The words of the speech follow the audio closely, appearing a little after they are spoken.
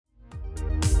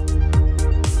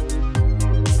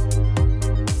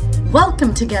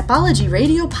Welcome to Gapology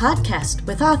Radio Podcast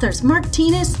with authors Mark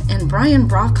Tienes and Brian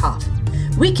Brockhoff.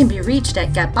 We can be reached at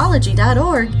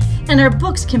gapology.org, and our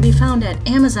books can be found at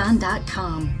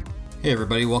amazon.com. Hey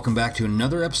everybody, welcome back to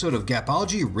another episode of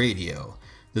Gapology Radio.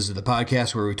 This is the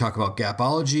podcast where we talk about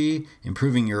Gapology,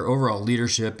 improving your overall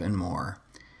leadership, and more.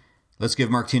 Let's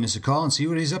give Mark Tienes a call and see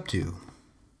what he's up to.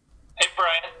 Hey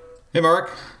Brian. Hey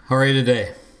Mark, how are you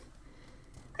today?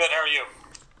 Good, how are you?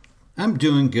 I'm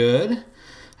doing good.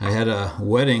 I had a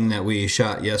wedding that we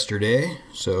shot yesterday,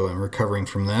 so I'm recovering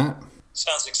from that.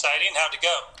 Sounds exciting. How'd it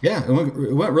go? Yeah,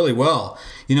 it went really well.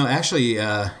 You know, actually,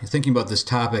 thinking about this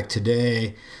topic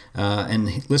today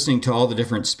and listening to all the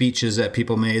different speeches that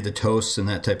people made, the toasts and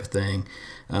that type of thing,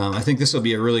 I think this will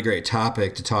be a really great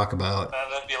topic to talk about.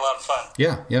 That'd be a lot of fun.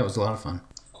 Yeah, it was a lot of fun.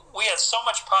 We had so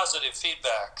much positive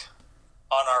feedback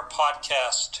on our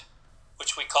podcast,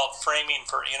 which we called Framing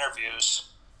for Interviews,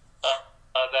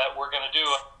 that we're going to do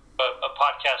a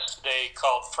podcast today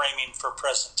called Framing for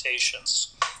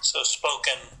Presentations. So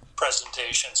spoken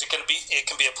presentations. It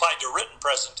can be applied to written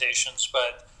presentations,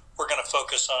 but we're going to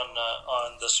focus on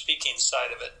the speaking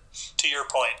side of it, to your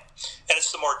point. And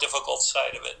it's the more difficult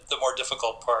side of it, the more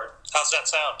difficult part. How's that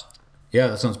sound? Yeah,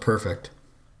 that sounds perfect.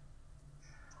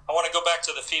 I want to go back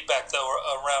to the feedback, though,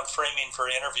 around Framing for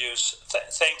Interviews.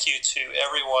 Thank you to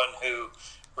everyone who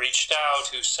reached out,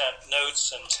 who sent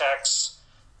notes and texts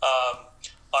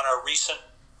on our recent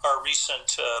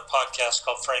podcast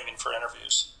called Framing for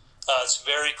Interviews. It's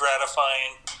very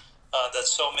gratifying that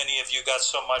so many of you got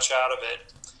so much out of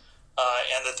it,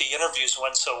 and that the interviews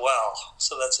went so well.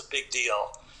 So that's a big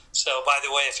deal. So, by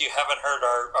the way, if you haven't heard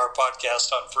our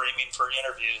podcast on Framing for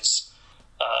Interviews,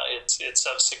 it's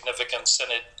of significance,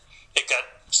 and it got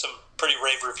some pretty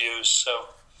rave reviews. So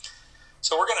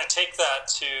we're going to take that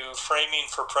to Framing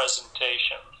for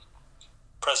presentations.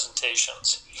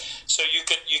 So you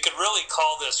could really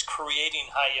call this creating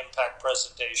high impact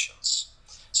presentations.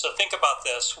 So think about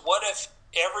this. What if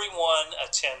everyone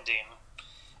attending,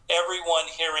 everyone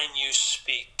hearing you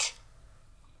speak,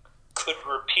 could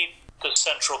repeat the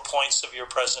central points of your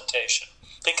presentation?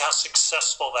 Think how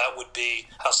successful that would be,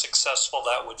 how successful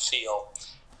that would feel.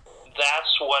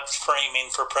 That's what Framing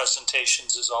for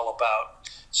Presentations is all about.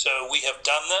 So we have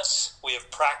done this, we have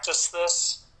practiced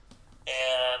this,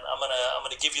 and I'm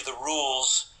gonna give you the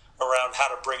rules around how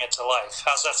to bring it to life.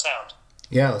 How's that sound?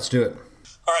 Yeah, let's do it.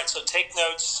 All right, so take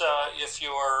notes if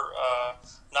you're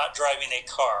not driving a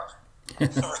car.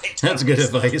 Right? That's good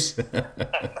advice.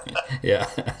 Yeah.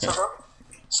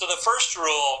 So the first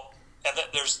rule, and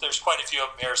there's quite a few of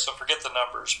them here, so forget the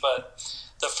numbers, but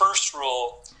the first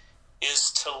rule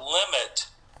is to limit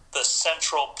the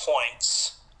central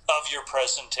points of your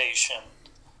presentation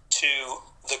to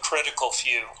the critical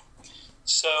few.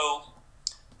 So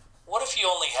what if you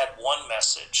only had one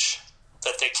message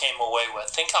that they came away with?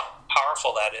 Think how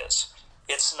powerful that is.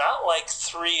 It's not like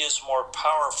three is more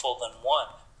powerful than one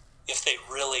if they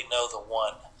really know the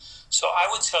one. So I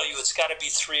would tell you it's got to be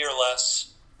three or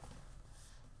less,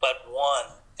 but one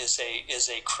is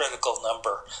a critical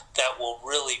number that will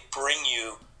really bring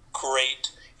you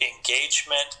great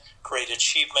engagement, great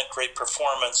achievement, great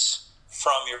performance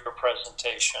from your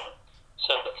presentation.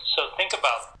 So think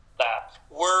about that.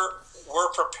 We're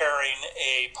preparing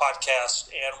a podcast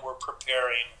and we're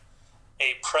preparing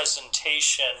a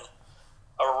presentation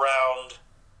around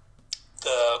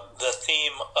the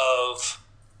theme of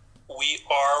we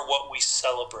are what we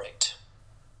celebrate.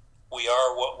 We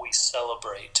are what we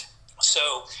celebrate.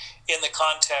 So in the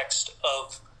context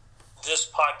of this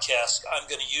podcast, I'm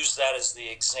going to use that as the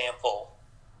example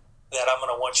that I'm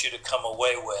going to want you to come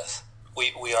away with.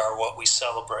 We are what we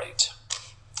celebrate.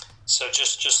 So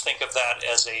just think of that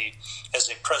as a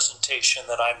presentation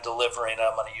that I'm delivering.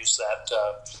 I'm going to use that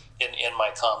in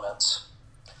my comments.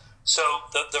 So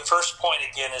the first point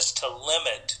again is to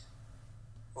limit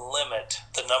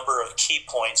the number of key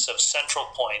points, of central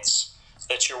points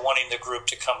that you're wanting the group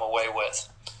to come away with.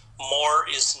 More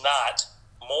is not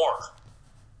more.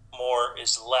 More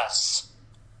is less.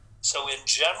 So in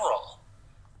general,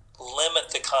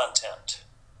 limit the content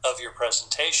of your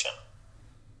presentation.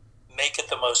 Make it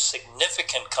the most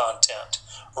significant content.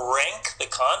 Rank the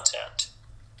content,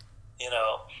 and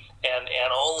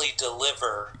only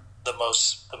deliver the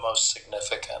most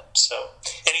significant. So,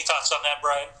 any thoughts on that,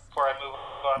 Brian, before I move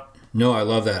on? No, I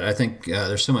love that. I think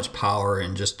there's so much power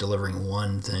in just delivering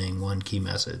one thing, one key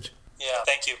message. Yeah,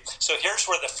 thank you. So here's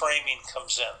where the framing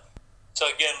comes in. So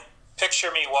again,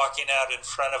 picture me walking out in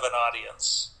front of an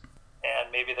audience, and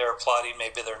maybe they're applauding,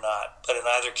 maybe they're not. But in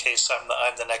either case, I'm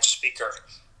the next speaker.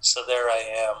 So there I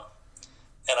am,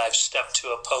 and I've stepped to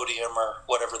a podium or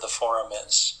whatever the forum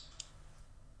is.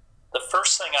 The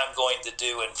first thing I'm going to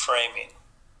do in framing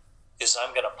is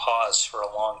I'm going to pause for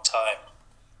a long time,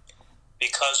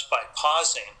 because by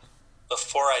pausing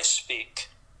before I speak,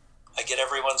 I get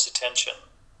everyone's attention.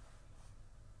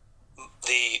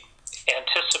 The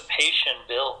anticipation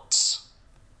builds.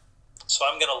 So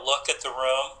I'm going to look at the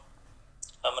room.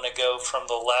 I'm going to go from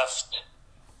the left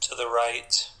to the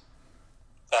right,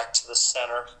 back to the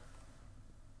center.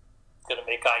 I'm going to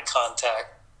make eye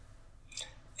contact.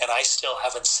 And I still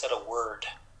haven't said a word.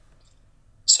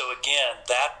 So again,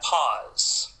 that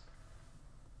pause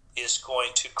is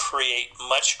going to create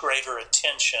much greater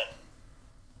attention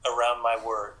around my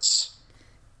words.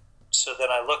 So then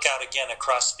I look out again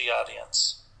across the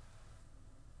audience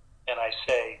and I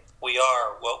say, we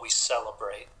are what we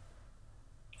celebrate.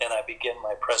 And I begin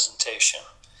my presentation.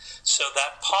 So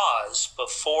that pause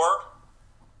before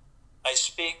I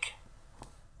speak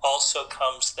also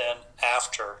comes then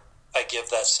after I give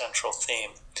that central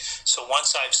theme. So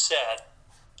once I've said,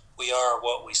 we are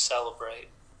what we celebrate,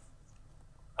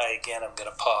 I'm going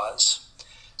to pause.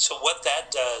 So what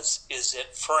that does is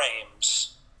it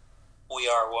frames, we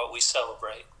are what we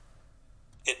celebrate.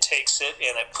 It takes it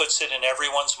and it puts it in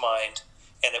everyone's mind,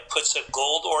 and it puts a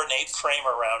gold ornate frame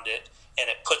around it, and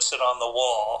it puts it on the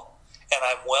wall, and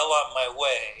I'm well on my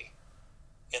way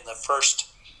in the first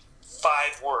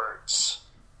 5 words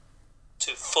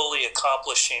to fully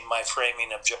accomplishing my framing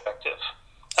objective.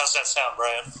 How's that sound,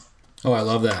 Brian? Oh, I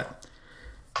love that.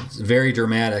 It's very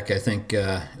dramatic. I think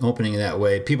opening that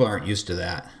way, people aren't used to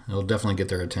that. It'll definitely get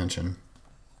their attention.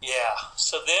 Yeah.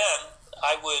 So then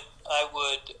I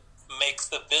would make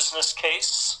the business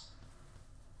case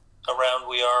around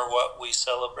we are what we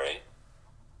celebrate.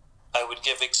 I would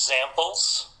give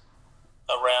examples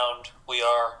around we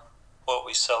are what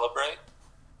we celebrate.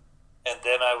 And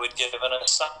then I would give an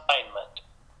assignment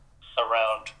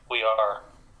around we are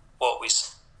what we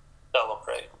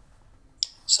celebrate.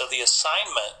 So the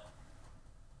assignment,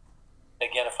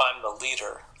 again, if I'm the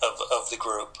leader of the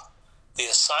group, the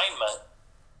assignment,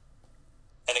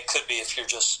 and it could be if you're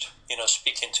just,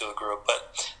 speaking to a group,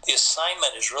 but the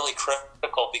assignment is really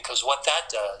critical, because what that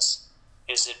does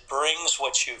is it brings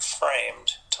what you've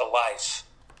framed to life.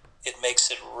 It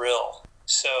makes it real.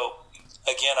 So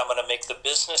again, I'm going to make the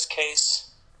business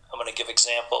case, I'm going to give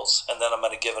examples, and then I'm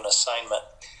going to give an assignment.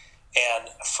 And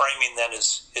framing then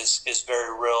is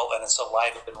very real, and it's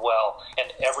alive and well.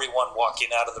 And everyone walking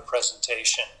out of the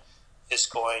presentation is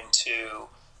going to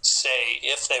say,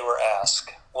 if they were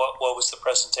asked, what was the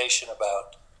presentation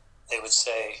about? They would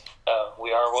say,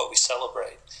 we are what we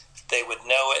celebrate. They would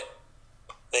know it.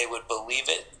 They would believe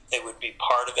it. They would be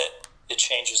part of it. It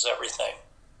changes everything.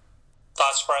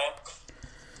 Thoughts, Brian?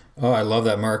 Oh, I love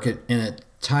that, Mark. And it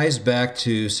ties back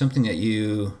to something that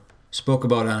you spoke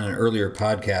about on an earlier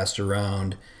podcast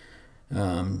around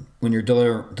when you're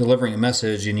delivering a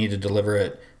message, you need to deliver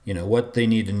it, what they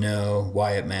need to know,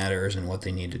 why it matters, and what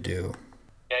they need to do.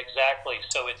 Yeah, exactly.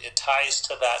 So it ties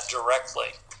to that directly,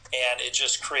 and it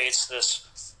just creates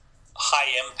this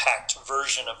high-impact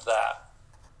version of that.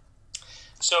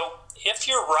 So if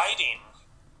you're writing,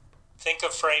 think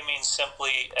of framing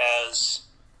simply as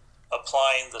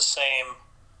applying the same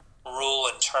rule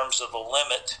in terms of the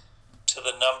limit to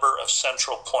the number of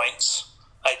central points,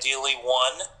 ideally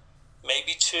 1,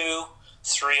 maybe 2,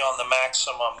 3 on the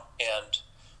maximum end.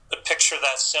 But picture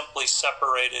that simply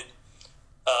separated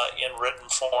in written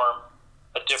form,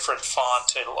 a different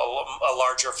font, a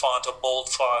larger font, a bold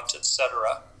font,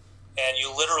 etc. And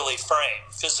you literally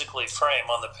physically frame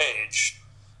on the page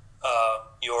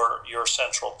your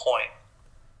central point.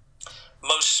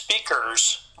 Most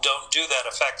speakers don't do that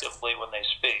effectively when they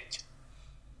speak.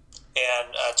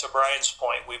 And to Brian's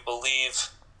point, we believe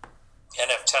and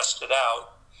have tested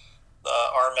out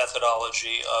our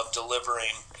methodology of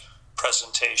delivering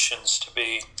presentations to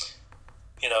be,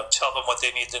 tell them what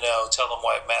they need to know, tell them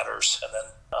why it matters, and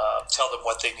then tell them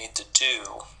what they need to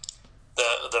do.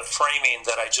 The framing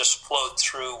that I just flowed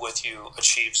through with you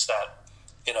achieves that,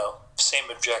 same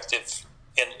objective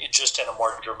in a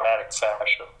more dramatic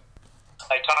fashion.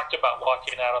 I talked about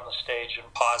walking out on the stage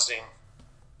and pausing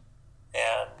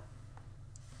and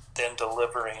then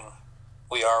delivering,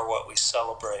 we are what we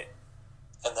celebrate,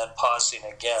 and then pausing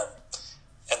again,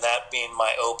 and that being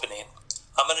my opening.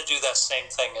 I'm going to do that same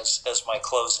thing as my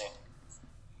closing.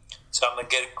 So I'm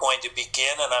going to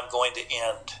begin and I'm going to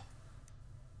end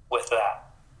with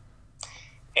that.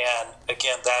 And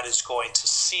again, that is going to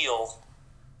seal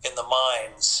in the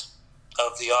minds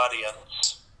of the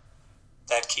audience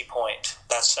that key point,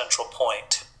 that central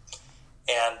point.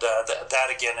 And that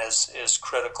again is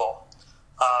critical.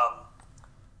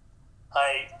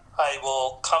 I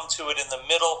will come to it in the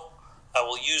middle I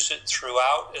will use it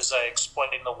throughout as I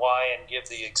explain the why and give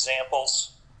the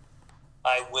examples.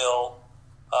 I will,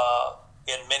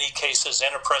 in many cases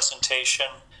in a presentation,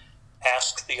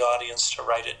 ask the audience to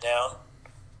write it down.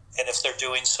 And if they're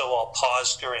doing so, I'll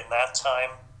pause during that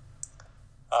time.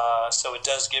 So it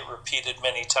does get repeated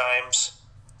many times.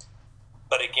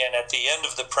 But again, at the end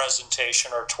of the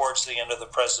presentation or towards the end of the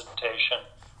presentation,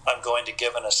 I'm going to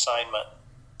give an assignment.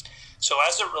 So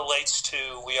as it relates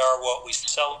to we are what we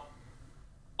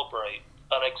celebrate,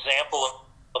 an example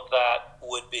of that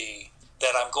would be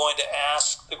that I'm going to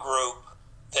ask the group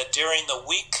that during the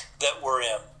week that we're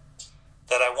in,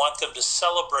 that I want them to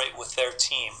celebrate with their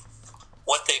team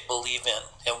what they believe in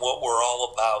and what we're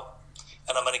all about.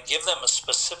 And I'm going to give them a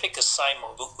specific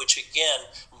assignment, which again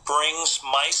brings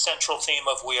my central theme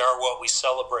of we are what we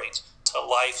celebrate to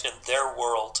life in their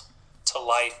world, to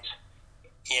life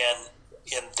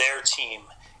in their team,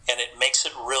 and it makes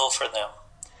it real for them.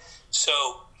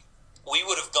 So we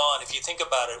would have gone, if you think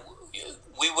about it,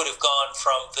 we would have gone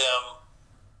from them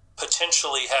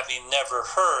potentially having never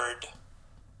heard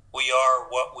we are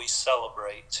what we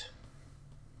celebrate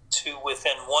to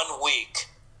within 1 week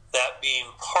that being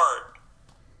part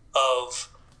of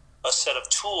a set of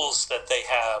tools that they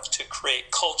have to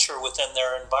create culture within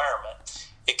their environment.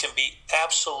 It can be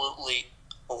absolutely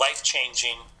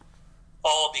life-changing,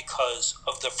 all because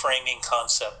of the framing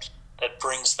concept that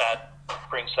brings that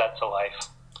to life.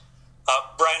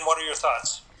 Brian, what are your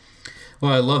thoughts?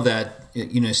 Well, I love that,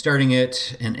 starting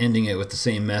it and ending it with the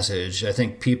same message. I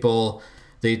think people,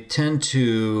 they tend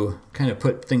to kind of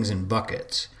put things in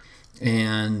buckets.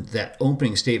 And that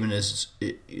opening statement is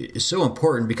so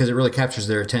important because it really captures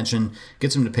their attention,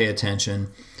 gets them to pay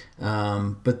attention.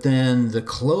 But then the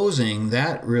closing,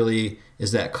 that really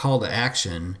is that call to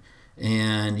action.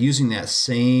 And using that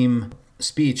same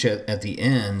speech at the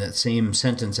end, that same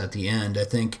sentence at the end, I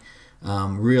think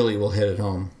really will hit it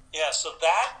home. Yeah, so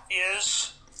that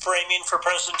is framing for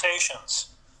presentations.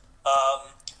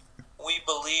 We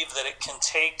believe that it can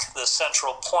take the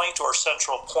central point or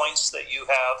central points that you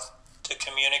have to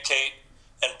communicate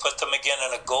and put them again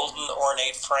in a golden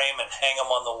ornate frame and hang them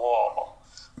on the wall.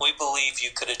 We believe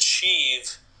you could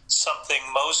achieve something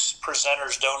most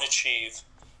presenters don't achieve,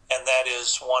 and that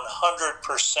is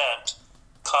 100%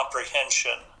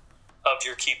 comprehension of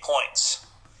your key points.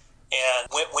 And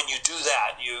when you do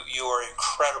that, you are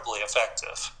incredibly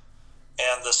effective.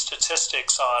 And the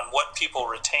statistics on what people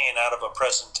retain out of a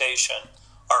presentation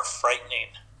are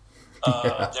frightening.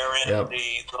 They're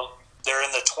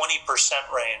in the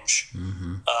 20% range.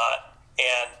 Mm-hmm.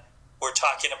 And we're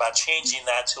talking about changing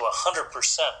that to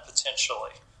 100%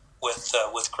 potentially with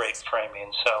great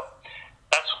framing. So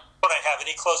that's what I have.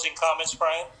 Any closing comments,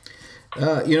 Brian?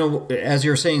 As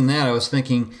you're saying that, I was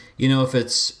thinking, if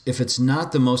it's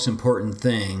not the most important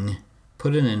thing,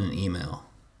 put it in an email,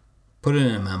 put it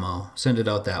in a memo, send it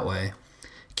out that way.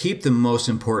 Keep the most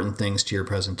important things to your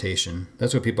presentation.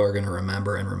 That's what people are going to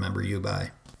remember and remember you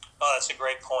by. Oh, that's a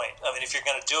great point. I mean, if you're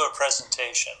going to do a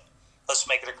presentation, let's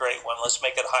make it a great one. Let's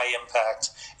make it high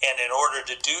impact. And in order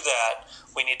to do that,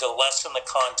 we need to lessen the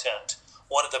content.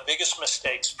 One of the biggest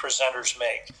mistakes presenters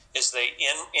make is they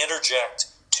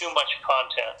interject too much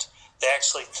content. They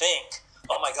actually think,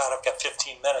 oh my God, I've got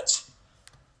 15 minutes.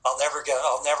 I'll never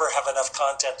have enough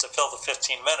content to fill the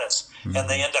 15 minutes. Mm-hmm. And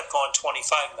they end up going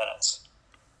 25 minutes.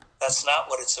 That's not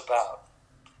what it's about.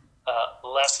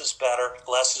 Less is better,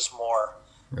 less is more.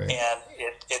 Right. And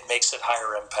it makes it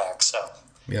higher impact. So.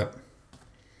 Yep. All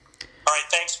right.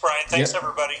 Thanks, Brian. Thanks,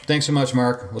 everybody. Thanks so much,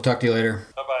 Mark. We'll talk to you later.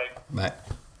 Bye-bye. Bye.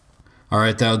 All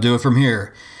right. That'll do it from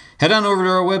here. Head on over to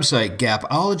our website,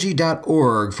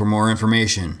 gapology.org, for more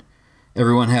information.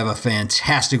 Everyone have a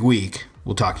fantastic week.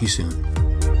 We'll talk to you soon.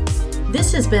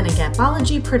 This has been a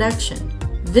Gapology production.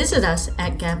 Visit us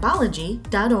at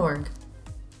gapology.org.